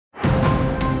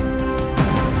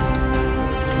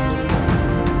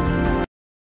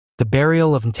The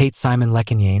burial of Ntate Simon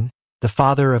Lekganyane, the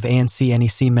father of ANC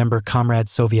NEC member Comrade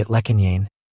Soviet Lekganyane,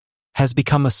 has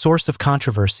become a source of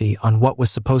controversy on what was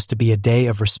supposed to be a day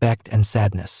of respect and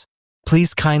sadness.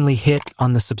 Please kindly hit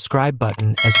on the subscribe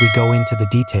button as we go into the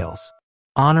details.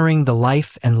 Honoring the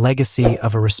life and legacy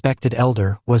of a respected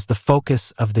elder was the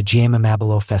focus of the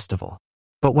Ga-Mamabolo festival.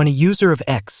 But when a user of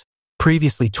X,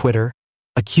 previously Twitter,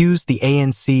 accused the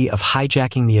ANC of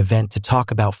hijacking the event to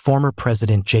talk about former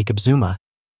President Jacob Zuma,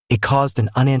 it caused an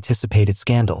unanticipated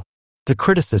scandal. The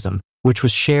criticism, which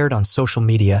was shared on social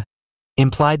media,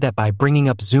 implied that by bringing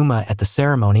up Zuma at the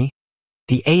ceremony,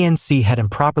 the ANC had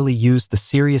improperly used the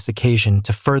serious occasion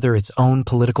to further its own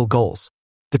political goals.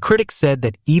 The critics said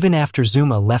that even after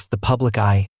Zuma left the public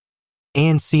eye,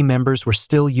 ANC members were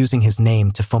still using his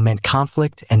name to foment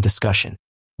conflict and discussion.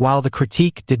 While the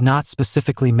critique did not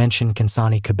specifically mention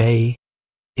Nkhensani Kubayi,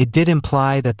 it did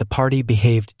imply that the party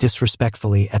behaved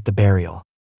disrespectfully at the burial.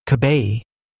 Kubayi,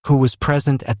 who was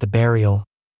present at the burial,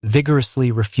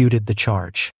 vigorously refuted the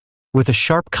charge. With a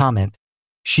sharp comment,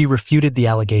 she refuted the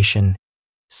allegation,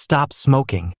 "Stop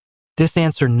smoking." This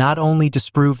answer not only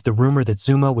disproved the rumor that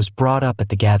Zuma was brought up at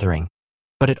the gathering,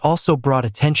 but it also brought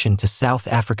attention to South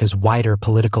Africa's wider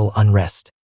political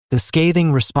unrest. The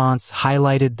scathing response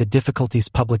highlighted the difficulties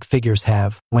public figures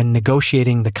have when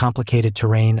negotiating the complicated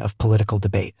terrain of political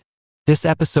debate. This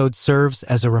episode serves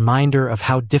as a reminder of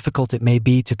how difficult it may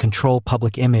be to control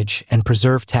public image and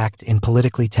preserve tact in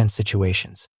politically tense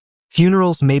situations.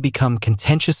 Funerals may become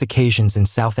contentious occasions in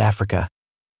South Africa,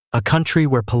 a country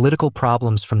where political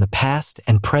problems from the past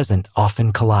and present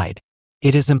often collide.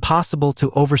 It is impossible to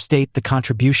overstate the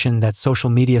contribution that social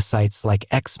media sites like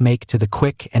X make to the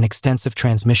quick and extensive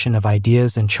transmission of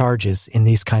ideas and charges in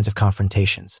these kinds of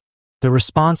confrontations. The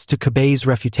response to Kubayi's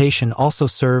refutation also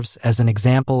serves as an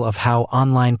example of how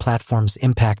online platforms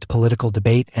impact political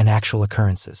debate and actual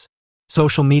occurrences.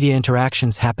 Social media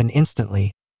interactions happen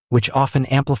instantly, which often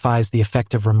amplifies the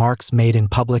effect of remarks made in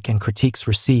public and critiques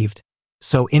received,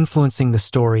 so influencing the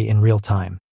story in real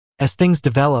time. As things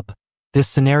develop, this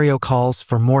scenario calls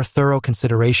for more thorough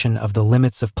consideration of the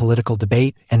limits of political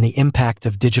debate and the impact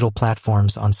of digital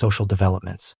platforms on social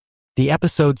developments. The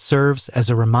episode serves as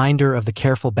a reminder of the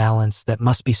careful balance that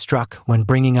must be struck when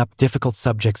bringing up difficult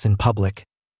subjects in public,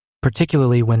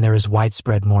 particularly when there is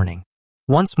widespread mourning.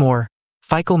 Once more,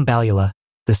 Fikile Mbalula,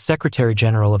 the Secretary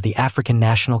General of the African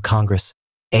National Congress,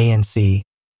 ANC,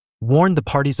 warned the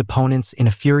party's opponents in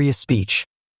a furious speech,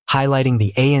 highlighting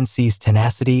the ANC's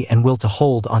tenacity and will to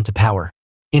hold onto power.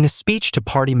 In a speech to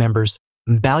party members,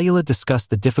 Mbalula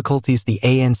discussed the difficulties the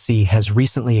ANC has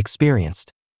recently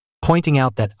experienced, pointing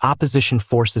out that opposition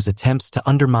forces' attempts to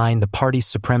undermine the party's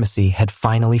supremacy had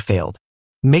finally failed.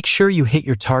 "Make sure you hit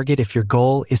your target if your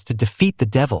goal is to defeat the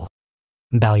devil,"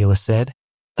 Mbalula said,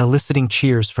 eliciting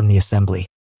cheers from the assembly.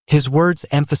 His words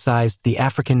emphasized the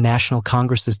African National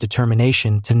Congress's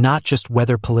determination to not just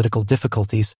weather political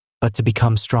difficulties, but to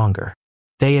become stronger.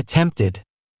 "They attempted,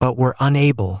 but were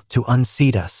unable to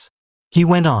unseat us," he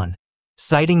went on,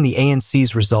 citing the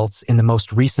ANC's results in the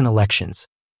most recent elections,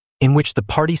 in which the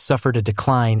party suffered a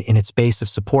decline in its base of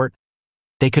support.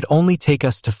 "They could only take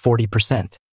us to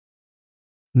 40%.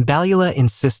 Mbalula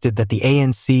insisted that the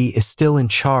ANC is still in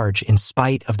charge in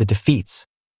spite of the defeats,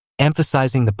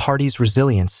 emphasizing the party's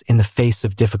resilience in the face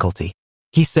of difficulty.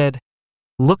 He said,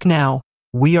 "Look now,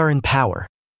 we are in power,"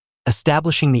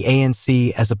 establishing the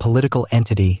ANC as a political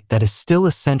entity that is still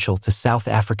essential to South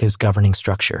Africa's governing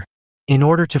structure. In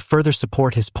order to further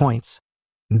support his points,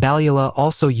 Mbalula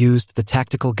also used the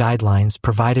tactical guidelines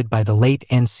provided by the late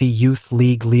ANC Youth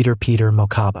League leader Peter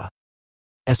Mokaba.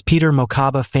 As Peter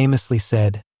Mokaba famously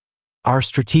said, "Our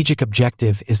strategic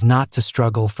objective is not to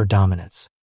struggle for dominance.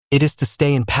 It is to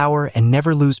stay in power and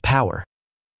never lose power,"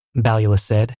 Mbalula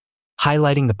said,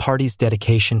 highlighting the party's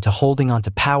dedication to holding on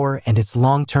to power and its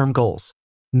long-term goals.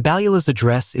 Mbalula's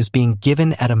address is being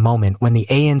given at a moment when the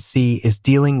ANC is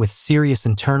dealing with serious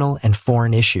internal and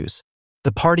foreign issues.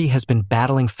 The party has been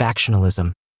battling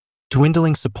factionalism,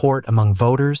 dwindling support among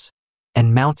voters,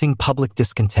 and mounting public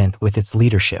discontent with its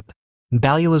leadership.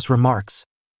 Mbalula's remarks,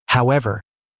 however,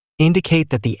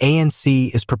 indicate that the ANC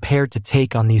is prepared to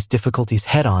take on these difficulties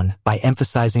head-on by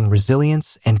emphasizing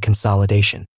resilience and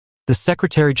consolidation. The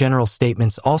Secretary General's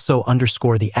statements also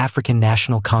underscore the African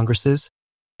National Congress's,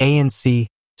 ANC,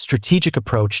 strategic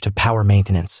approach to power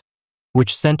maintenance,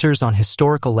 which centers on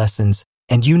historical lessons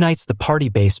and unites the party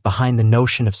base behind the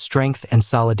notion of strength and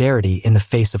solidarity in the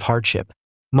face of hardship.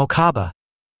 Mokaba,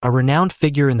 a renowned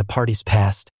figure in the party's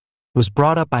past, was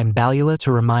brought up by Mbalula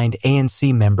to remind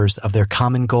ANC members of their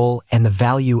common goal and the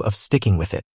value of sticking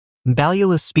with it.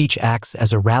 Mbalula's speech acts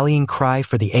as a rallying cry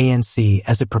for the ANC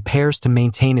as it prepares to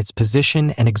maintain its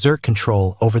position and exert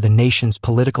control over the nation's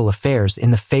political affairs in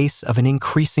the face of an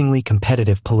increasingly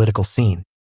competitive political scene.